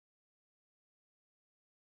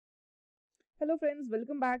Hello friends,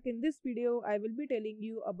 welcome back. In this video, I will be telling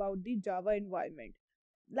you about the Java environment.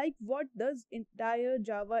 Like what does entire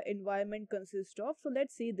Java environment consist of? So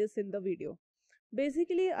let's see this in the video.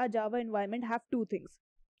 Basically, a Java environment have two things.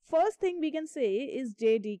 First thing we can say is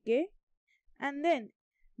JDK and then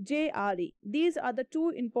JRE. These are the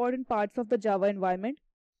two important parts of the Java environment.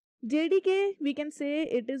 JDK, we can say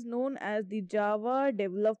it is known as the Java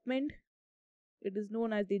Development. It is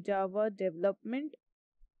known as the Java Development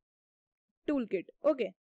Toolkit.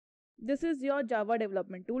 Okay. This is your Java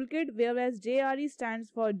Development Toolkit, whereas JRE stands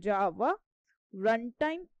for Java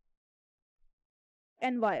Runtime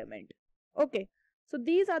Environment. Okay, so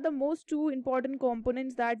these are the most two important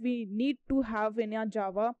components that we need to have in our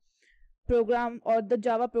Java program, or the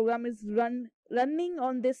Java program is running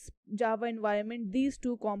on this Java environment, these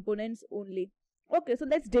two components only. Okay, so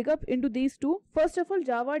let's dig up into these two. First of all,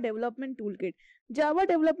 Java Development Toolkit. Java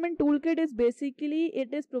Development Toolkit is basically,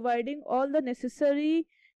 it is providing all the necessary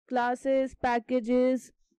classes,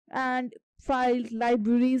 packages and files,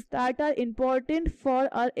 libraries that are important for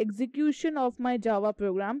our execution of my Java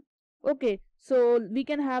program. Okay, so we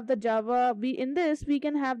can have the Java, we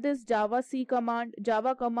can have this Java C command,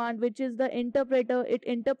 Java command, which is the interpreter. It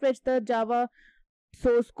interprets the Java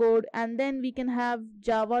source code, and then we can have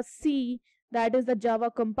Java C, that is the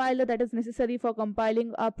Java compiler that is necessary for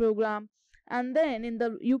compiling our program. And then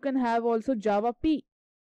you can have also Java P.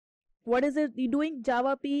 What is it doing?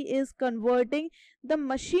 Java P is converting the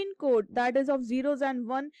machine code that is of zeros and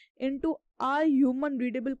one into our human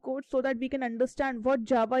readable code, so that we can understand what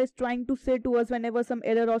Java is trying to say to us whenever some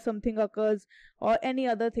error or something occurs, or any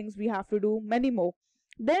other things we have to do, many more.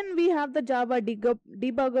 Then we have the Java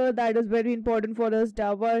debugger, that is very important for us.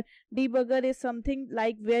 Java debugger is something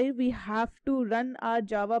like where we have to run our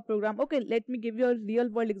Java program. Okay, let me give you a real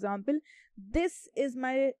world example. This is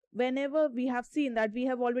my, whenever we have seen that we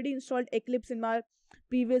have already installed Eclipse in my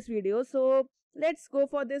previous video. So let's go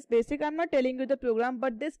for this basic. I'm not telling you the program,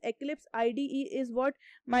 but this Eclipse IDE is what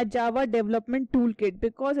my Java development toolkit,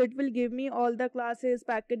 because it will give me all the classes,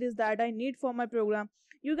 packages that I need for my program.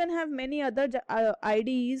 You can have many other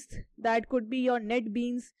IDEs, that could be your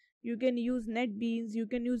NetBeans. You can use NetBeans, you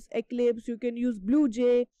can use Eclipse, you can use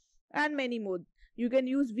BlueJ and many more. You can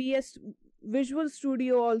use Visual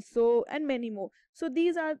Studio also and many more. So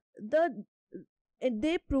these are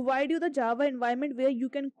they provide you the Java environment where you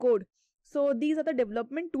can code. So these are the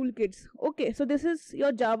development toolkits. Okay, so this is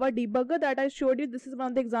your Java debugger that I showed you. This is one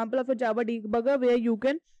of the example of a Java debugger where you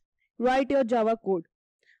can write your Java code.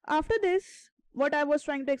 After this, what I was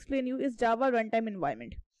trying to explain you is Java runtime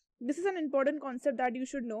environment. This is an important concept that you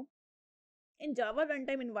should know. In Java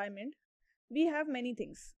runtime environment, we have many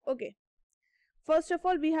things. Okay. First of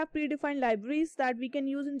all, we have predefined libraries that we can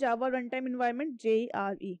use in Java runtime environment,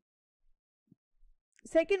 JRE.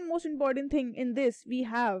 Second most important thing in this we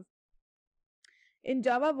have in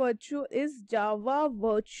Java virtual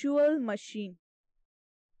machine.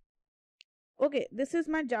 Okay, this is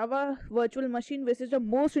my Java virtual machine, which is the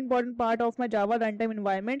most important part of my Java runtime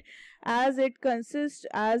environment, as it consists,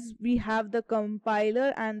 as we have the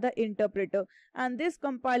compiler and the interpreter, and this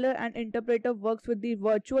compiler and interpreter works with the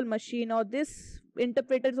virtual machine, or this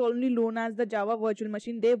interpreter is only known as the Java virtual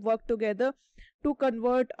machine. They work together to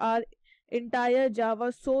convert our entire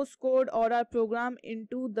Java source code or our program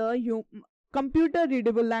into the computer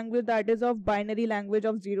readable language, that is of binary language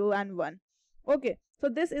of 0 and 1. Okay, so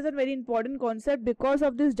this is a very important concept. Because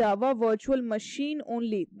of this Java virtual machine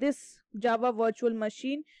only, this Java virtual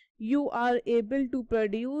machine, you are able to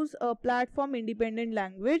produce a platform independent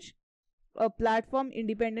language.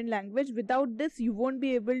 Without this, you won't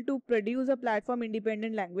be able to produce a platform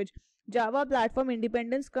independent language. Java platform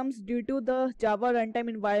independence comes due to the Java runtime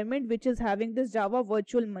environment, which is having this Java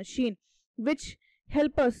virtual machine, which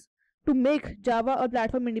help us to make Java a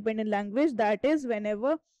platform independent language. That is,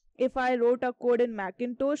 whenever if I wrote a code in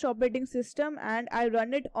Macintosh operating system and I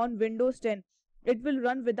run it on Windows 10, it will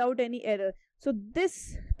run without any error. So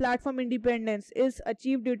this platform independence is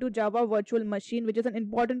achieved due to Java virtual machine, which is an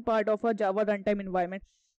important part of our Java runtime environment.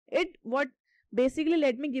 Basically,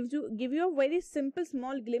 let me give you a very simple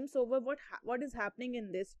small glimpse over what is happening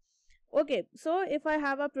in this. Okay, so if I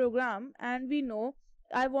have a program and we know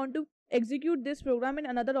I want to execute this program in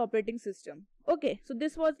another operating system. Okay, so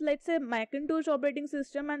this was, let's say, Macintosh operating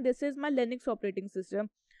system, and this is my Linux operating system.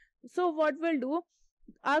 So what we'll do,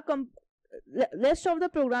 our rest of the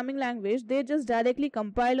programming language, they just directly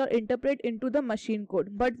compile or interpret into the machine code.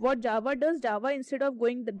 But what Java does, Java, instead of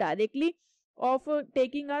going directly of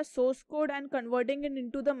taking our source code and converting it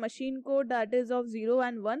into the machine code that is of 0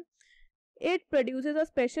 and 1, it produces a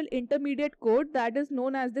special intermediate code that is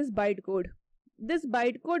known as this bytecode. this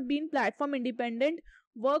bytecode being platform independent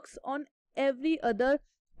works on every other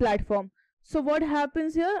platform. So what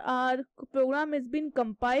happens here, our program is being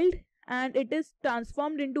compiled and it is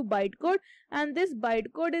transformed into bytecode, and this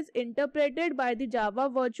bytecode is interpreted by the Java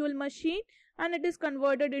virtual machine and it is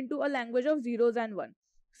converted into a language of zeros and one.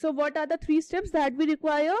 So what are the three steps that we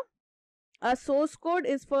require? A source code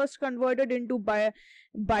is first converted into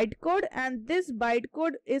bytecode, and this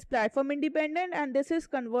bytecode is platform independent, and this is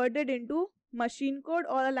converted into machine code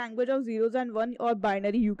or a language of zeros and one, or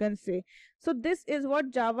binary you can say. So this is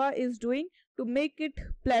what Java is doing to make it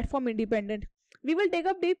platform independent. We will take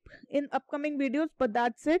up deep in upcoming videos, but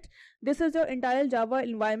that's it. This is your entire Java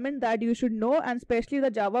environment that you should know, and especially the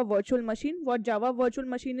Java virtual machine. What Java virtual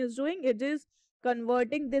machine is doing, it is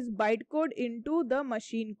converting this bytecode into the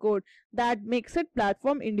machine code that makes it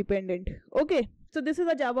platform independent. Okay, so this is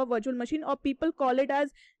a Java virtual machine, or people call it as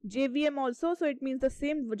JVM also. So it means the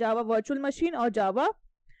same, Java virtual machine or Java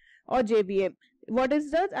or JVM. What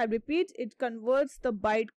it does, I repeat, it converts the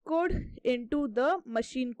bytecode into the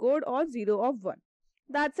machine code or 0 or 1.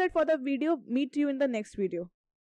 That's it for the video. Meet you in the next video.